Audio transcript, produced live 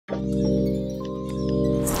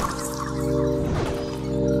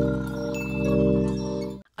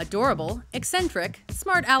Adorable, eccentric,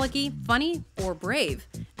 smart alecky, funny, or brave,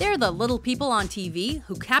 they're the little people on TV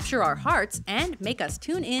who capture our hearts and make us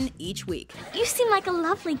tune in each week. You seem like a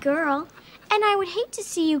lovely girl, and I would hate to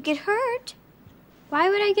see you get hurt. Why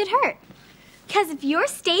would I get hurt? Because if your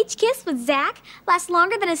stage kiss with Zach lasts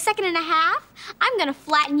longer than a second and a half, I'm gonna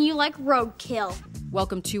flatten you like roadkill.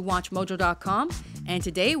 Welcome to WatchMojo.com, and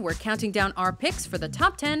today we're counting down our picks for the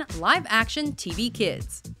top 10 live-action TV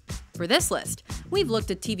kids. For this list, we've looked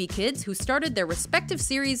at TV kids who started their respective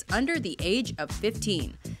series under the age of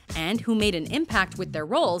 15, and who made an impact with their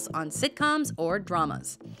roles on sitcoms or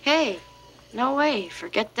dramas. Hey, no way,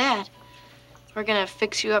 forget that. We're gonna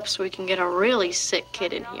fix you up so we can get a really sick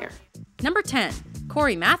kid in here. Number 10,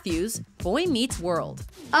 Corey Matthews, Boy Meets World.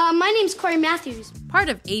 My name's Corey Matthews. Part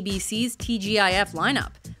of ABC's TGIF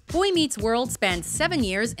lineup, Boy Meets World spans 7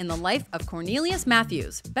 years in the life of Cornelius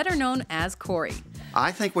Matthews, better known as Corey.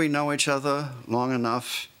 I think we know each other long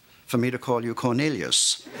enough for me to call you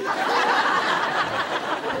Cornelius.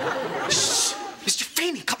 Shh! Mr.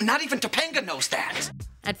 Feeney, not even Topanga knows that.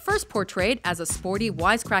 At first portrayed as a sporty,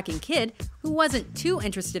 wisecracking kid who wasn't too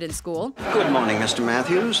interested in school. Good morning, Mr.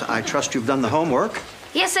 Matthews. I trust you've done the homework.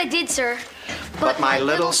 Yes, I did, sir. But my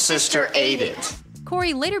little sister ate it.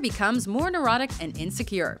 Corey later becomes more neurotic and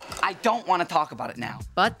insecure. I don't want to talk about it now.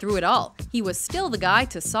 But through it all, he was still the guy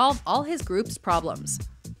to solve all his group's problems.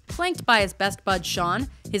 Flanked by his best bud Sean,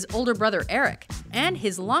 his older brother Eric, and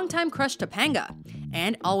his longtime crush Topanga,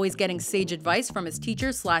 and always getting sage advice from his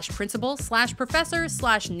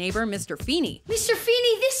teacher/principal/professor/neighbor Mr. Feeney. Mr.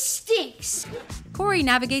 Feeney, this stinks. Corey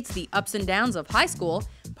navigates the ups and downs of high school,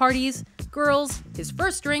 parties, girls, his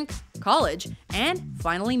first drink, college, and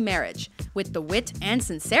finally marriage, with the wit and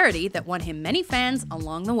sincerity that won him many fans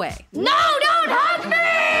along the way. No, don't hug me!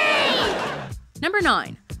 Number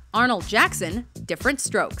 9, Arnold Jackson, Different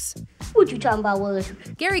Strokes. What you talking about, Willis?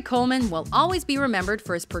 Gary Coleman will always be remembered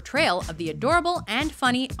for his portrayal of the adorable and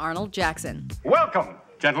funny Arnold Jackson. Welcome,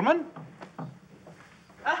 gentlemen.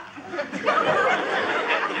 You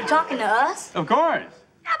talking to us? Of course.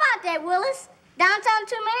 How about that, Willis? Downtown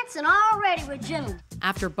 2 minutes and already we're Jimmy.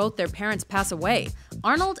 After both their parents pass away,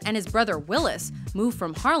 Arnold and his brother Willis move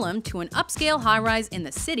from Harlem to an upscale high-rise in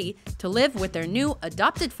the city to live with their new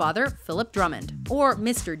adopted father, Philip Drummond, or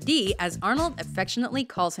Mr. D as Arnold affectionately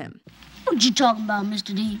calls him. What you talking about,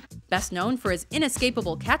 Mr. D? Best known for his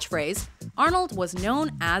inescapable catchphrase, Arnold was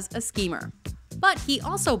known as a schemer. But he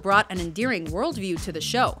also brought an endearing worldview to the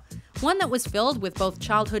show, one that was filled with both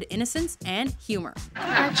childhood innocence and humor.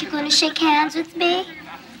 Aren't you going to shake hands with me?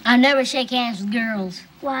 I never shake hands with girls.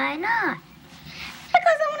 Why not?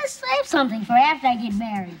 Because I want to save something for after I get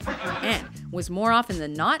married. And was more often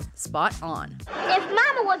than not spot on. If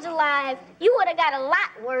Mama was alive, you would have got a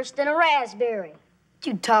lot worse than a raspberry. What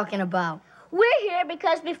you talking about? We're here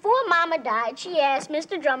because before Mama died, she asked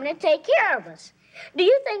Mr. Drummond to take care of us. Do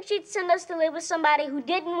you think she'd send us to live with somebody who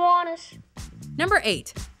didn't want us? Number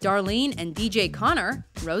 8, Darlene and DJ Connor,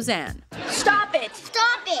 Roseanne. Stop it!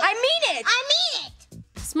 Stop it! I mean it! I mean it!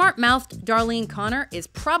 Smart-mouthed Darlene Connor is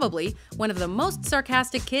probably one of the most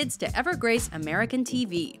sarcastic kids to ever grace American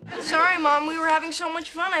TV. Sorry, Mom, we were having so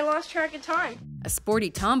much fun, I lost track of time. A sporty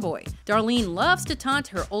tomboy, Darlene loves to taunt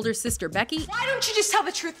her older sister Becky. Why don't you just tell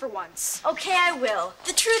the truth for once? Okay, I will.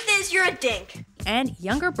 The truth is, you're a dink. And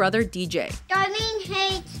younger brother DJ. Darlene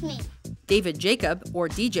hates me. David Jacob, or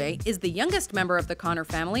DJ, is the youngest member of the Connor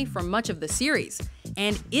family for much of the series,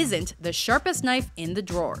 and isn't the sharpest knife in the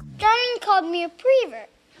drawer. Darlene called me a prevert.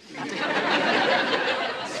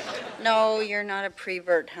 No, you're not a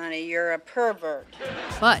prevert, honey. You're a pervert.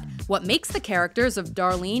 But what makes the characters of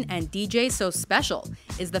Darlene and DJ so special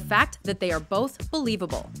is the fact that they are both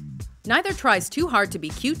believable. Neither tries too hard to be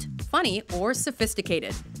cute, funny, or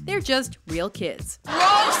sophisticated. They're just real kids. Gross!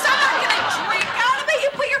 I'm not gonna drink out of it! You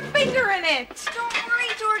put your finger in it! Don't worry,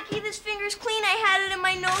 Dorky, this finger's clean. I had it in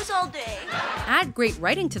my nose all day. Add great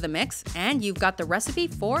writing to the mix, and you've got the recipe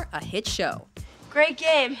for a hit show. Great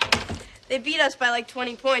game. They beat us by like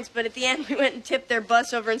 20 points, but at the end we went and tipped their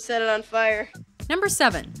bus over and set it on fire. Number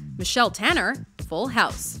 7, Michelle Tanner, Full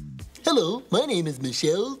House. Hello, my name is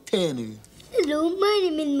Michelle Tanner. Hello, my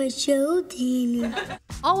name is Michelle Tanner.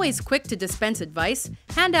 Always quick to dispense advice,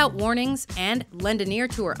 hand out warnings, and lend an ear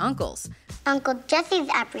to her uncles. Uncle Jesse's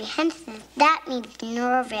apprehensive. That means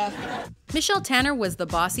nervous. Michelle Tanner was the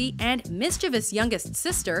bossy and mischievous youngest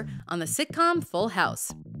sister on the sitcom Full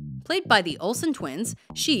House. Played by the Olsen twins,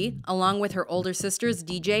 she, along with her older sisters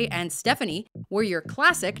DJ and Stephanie, were your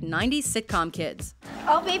classic 90s sitcom kids.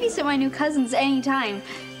 I'll babysit my new cousins anytime,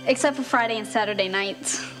 except for Friday and Saturday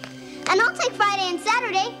nights. And I'll take Friday and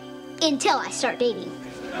Saturday until I start dating.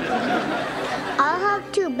 I'll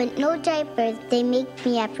help too, but no diapers. They make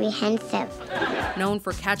me apprehensive. Known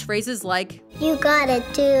for catchphrases like, You got it,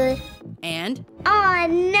 dude. and Aw,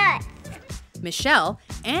 nuts. Michelle,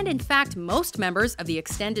 and in fact most members of the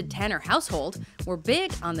extended Tanner household, were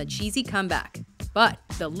big on the cheesy comeback. But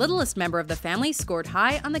the littlest member of the family scored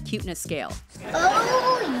high on the cuteness scale.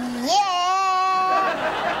 Oh, yeah.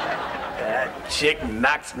 That chick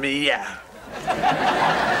knocks me out.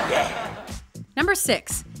 Number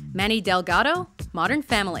 6, Manny Delgado, Modern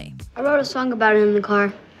Family. I wrote a song about it in the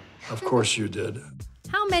car. Of course you did.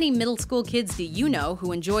 How many middle school kids do you know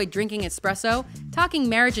who enjoy drinking espresso, talking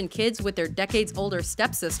marriage and kids with their decades-older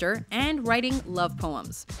stepsister, and writing love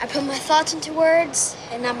poems? I put my thoughts into words,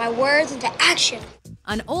 and not my words into action.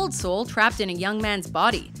 An old soul trapped in a young man's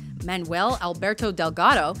body, Manuel Alberto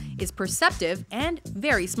Delgado is perceptive and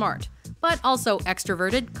very smart, but also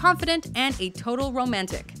extroverted, confident, and a total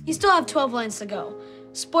romantic. You still have 12 lines to go.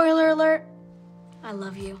 Spoiler alert, I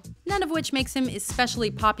love you. None of which makes him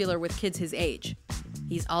especially popular with kids his age.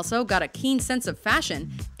 He's also got a keen sense of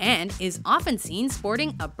fashion and is often seen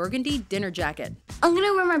sporting a burgundy dinner jacket. I'm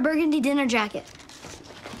gonna wear my burgundy dinner jacket.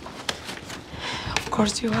 Of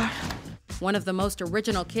course you are. One of the most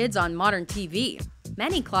original kids on modern TV,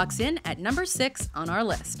 Manny clocks in at number 6 on our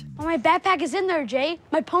list. Well, my backpack is in there, Jay.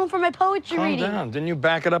 My poem for my poetry reading. Calm down. Didn't you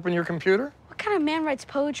back it up on your computer? What kind of man writes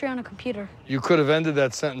poetry on a computer? You could have ended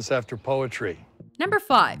that sentence after poetry. Number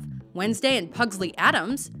 5, Wednesday and Pugsley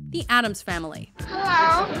Addams, the Addams Family.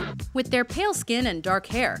 Hello. With their pale skin and dark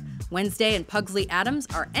hair, Wednesday and Pugsley Addams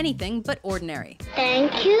are anything but ordinary.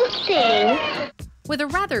 Thank you, Sing. With a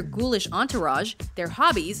rather ghoulish entourage, their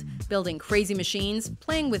hobbies, building crazy machines,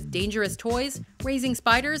 playing with dangerous toys, raising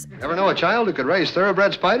spiders, Ever know a child who could raise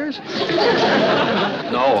thoroughbred spiders?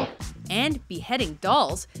 No. and beheading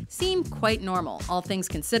dolls, seem quite normal, all things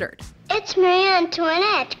considered. It's Marie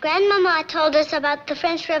Antoinette. Grandmama told us about the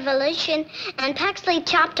French Revolution, and Pugsley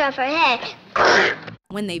chopped off her head.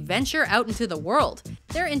 When they venture out into the world,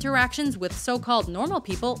 their interactions with so-called normal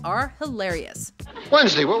people are hilarious.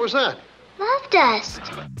 Wednesday, what was that? Love dust.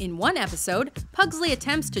 In one episode, Pugsley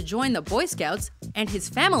attempts to join the Boy Scouts, and his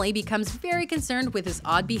family becomes very concerned with his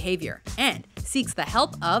odd behavior and seeks the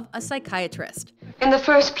help of a psychiatrist. In the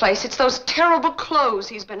first place, it's those terrible clothes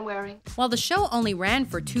he's been wearing. While the show only ran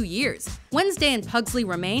for 2 years, Wednesday and Pugsley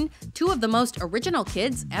remain 2 of the most original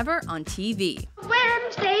kids ever on TV.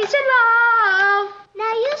 Wednesday's in love.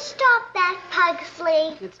 Now you stop that,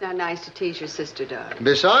 Pugsley. It's not nice to tease your sister, Doug.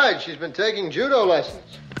 Besides, she's been taking judo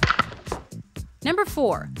lessons. Number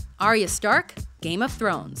 4, Arya Stark, Game of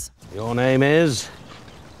Thrones. Your name is?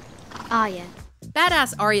 Arya.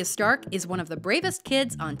 Badass Arya Stark is one of the bravest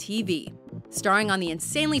kids on TV. Starring on the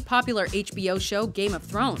insanely popular HBO show Game of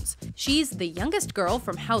Thrones, she's the youngest girl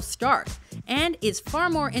from House Stark and is far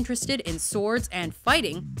more interested in swords and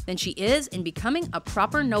fighting than she is in becoming a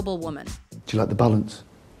proper noblewoman. Do you like the balance?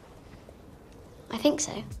 I think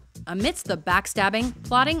so. Amidst the backstabbing,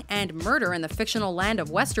 plotting, and murder in the fictional land of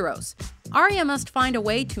Westeros, Arya must find a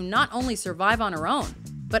way to not only survive on her own,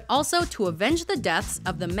 but also to avenge the deaths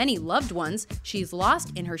of the many loved ones she's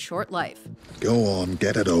lost in her short life. Go on,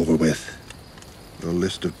 get it over with. Your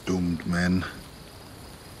list of doomed men.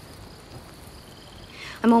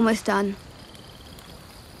 I'm almost done.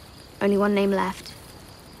 Only one name left.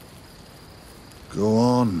 Go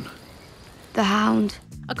on. The Hound.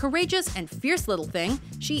 A courageous and fierce little thing,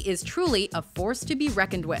 she is truly a force to be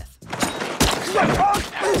reckoned with.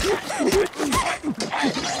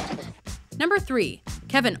 Number 3,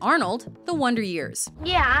 Kevin Arnold, The Wonder Years.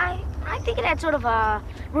 Yeah, I think it had sort of a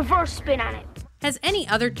reverse spin on it. Has any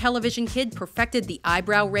other television kid perfected the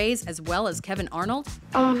eyebrow raise as well as Kevin Arnold?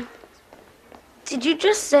 Did you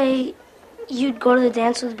just say you'd go to the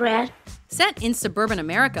dance with Brad? Set in suburban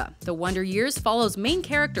America, The Wonder Years follows main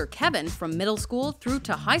character Kevin from middle school through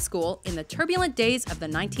to high school in the turbulent days of the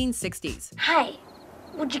 1960s. Hi,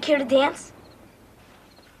 would you care to dance?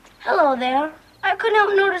 Hello there. I couldn't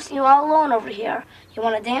help noticing you all alone over here. You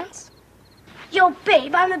want to dance? Yo,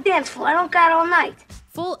 babe, on the dance floor. I don't got all night.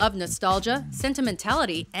 Full of nostalgia,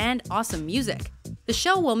 sentimentality, and awesome music. The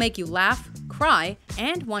show will make you laugh, cry,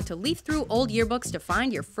 and want to leaf through old yearbooks to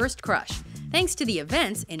find your first crush, thanks to the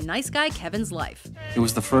events in nice guy Kevin's life. It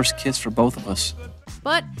was the first kiss for both of us.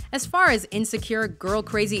 But as far as insecure,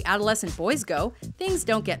 girl-crazy adolescent boys go, things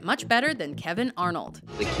don't get much better than Kevin Arnold.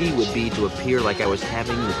 The key would be to appear like I was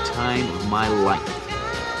having the time of my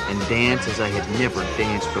life and dance as I had never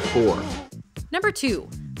danced before. Number 2,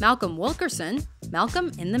 Malcolm Wilkerson,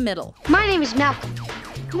 Malcolm in the Middle. My name is Malcolm.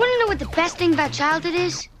 You want to know what the best thing about childhood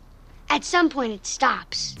is? At some point, it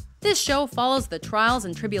stops. This show follows the trials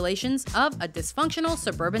and tribulations of a dysfunctional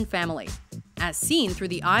suburban family, as seen through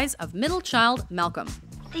the eyes of middle child Malcolm.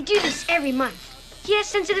 They do this every month. He has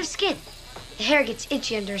sensitive skin. The hair gets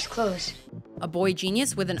itchy under his clothes. A boy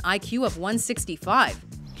genius with an IQ of 165.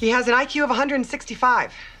 He has an IQ of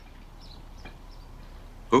 165.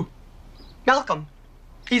 Who? Malcolm.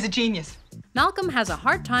 He's a genius. Malcolm has a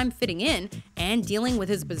hard time fitting in and dealing with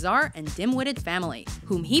his bizarre and dim-witted family,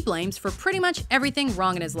 whom he blames for pretty much everything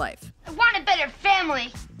wrong in his life. I want a better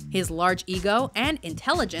family. His large ego and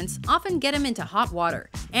intelligence often get him into hot water,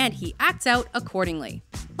 and he acts out accordingly,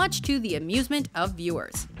 much to the amusement of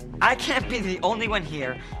viewers. I can't be the only one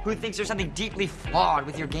here who thinks there's something deeply flawed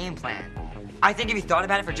with your game plan. I think if you thought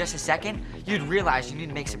about it for just a second, you'd realize you need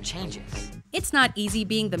to make some changes. It's not easy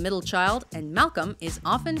being the middle child, and Malcolm is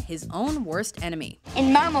often his own worst enemy.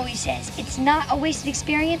 And Mom always says it's not a wasted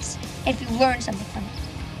experience if you learn something from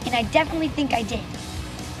it. And I definitely think I did.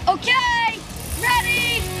 Okay,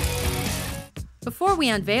 ready? Before we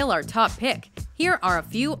unveil our top pick, here are a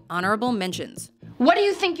few honorable mentions. What do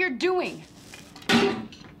you think you're doing?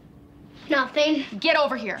 Nothing. Get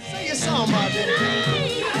over here. Sing a song, I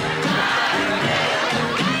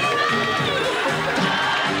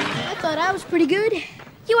thought I was pretty good.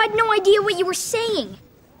 You had no idea what you were saying.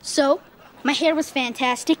 So, my hair was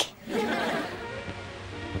fantastic.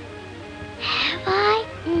 Have I?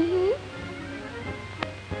 Mm-hmm.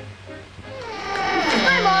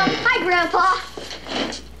 Hi, Mom. Hi, Grandpa.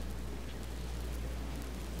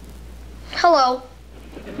 Hello.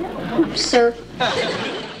 Sir.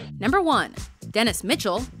 Number 1, Dennis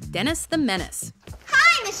Mitchell, Dennis the Menace.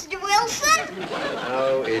 Hi, Mr. Wilson.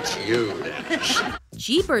 Oh, it's you, Dennis.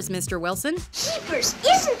 Jeepers, Mr. Wilson. Jeepers,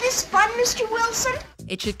 isn't this fun, Mr. Wilson?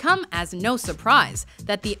 It should come as no surprise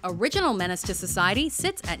that the original menace to society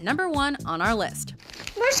sits at number 1 on our list.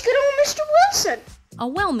 Where's good old Mr. Wilson? A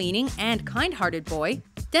well-meaning and kind-hearted boy,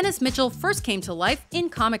 Dennis Mitchell first came to life in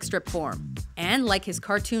comic strip form. And like his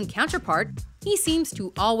cartoon counterpart, he seems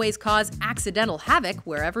to always cause accidental havoc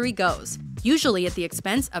wherever he goes, usually at the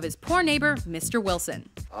expense of his poor neighbor, Mr. Wilson.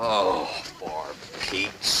 Oh, for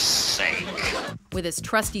Pete's sake. With his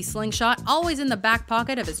trusty slingshot always in the back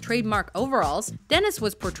pocket of his trademark overalls, Dennis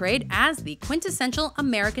was portrayed as the quintessential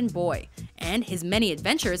American boy, and his many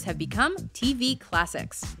adventures have become TV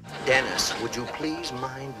classics. Dennis, would you please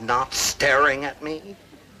mind not staring at me?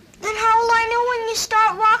 Then how will I know when you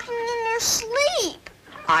start walking in your sleep?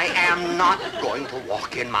 I am not going to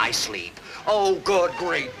walk in my sleep. Oh, good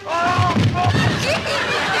grief. Oh, You're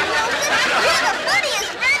the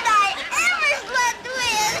funniest friend I ever slept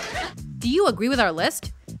with. Do you agree with our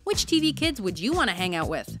list? Which TV kids would you want to hang out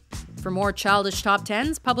with? For more childish top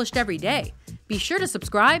 10s published every day, be sure to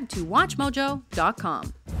subscribe to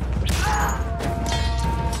WatchMojo.com.